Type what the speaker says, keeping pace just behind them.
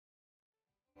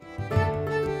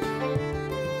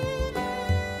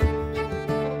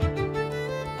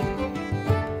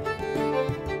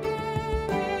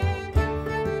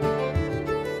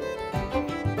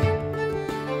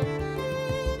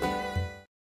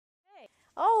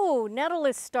Oh, nettle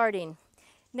is starting.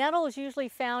 Nettle is usually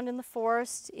found in the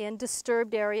forest in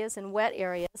disturbed areas and wet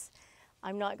areas.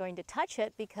 I'm not going to touch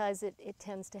it because it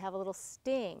tends to have a little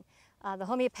sting. The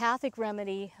homeopathic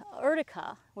remedy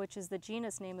Urtica, which is the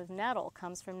genus name of nettle,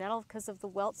 comes from nettle because of the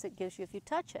welts it gives you if you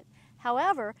touch it.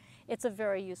 However, it's a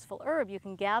very useful herb. You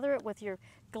can gather it with your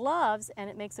gloves and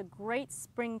it makes a great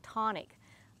spring tonic.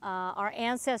 Our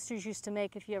ancestors used to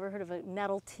make, if you ever heard of a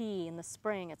nettle tea in the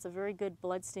spring, it's a very good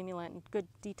blood stimulant and good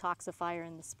detoxifier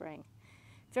in the spring.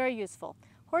 Very useful.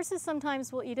 Horses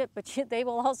sometimes will eat it, but they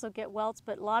will also get welts,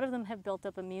 but a lot of them have built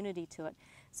up immunity to it.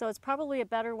 So it's probably a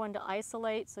better one to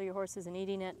isolate so your horse isn't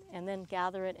eating it, and then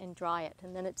gather it and dry it,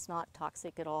 and then it's not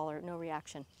toxic at all or no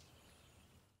reaction.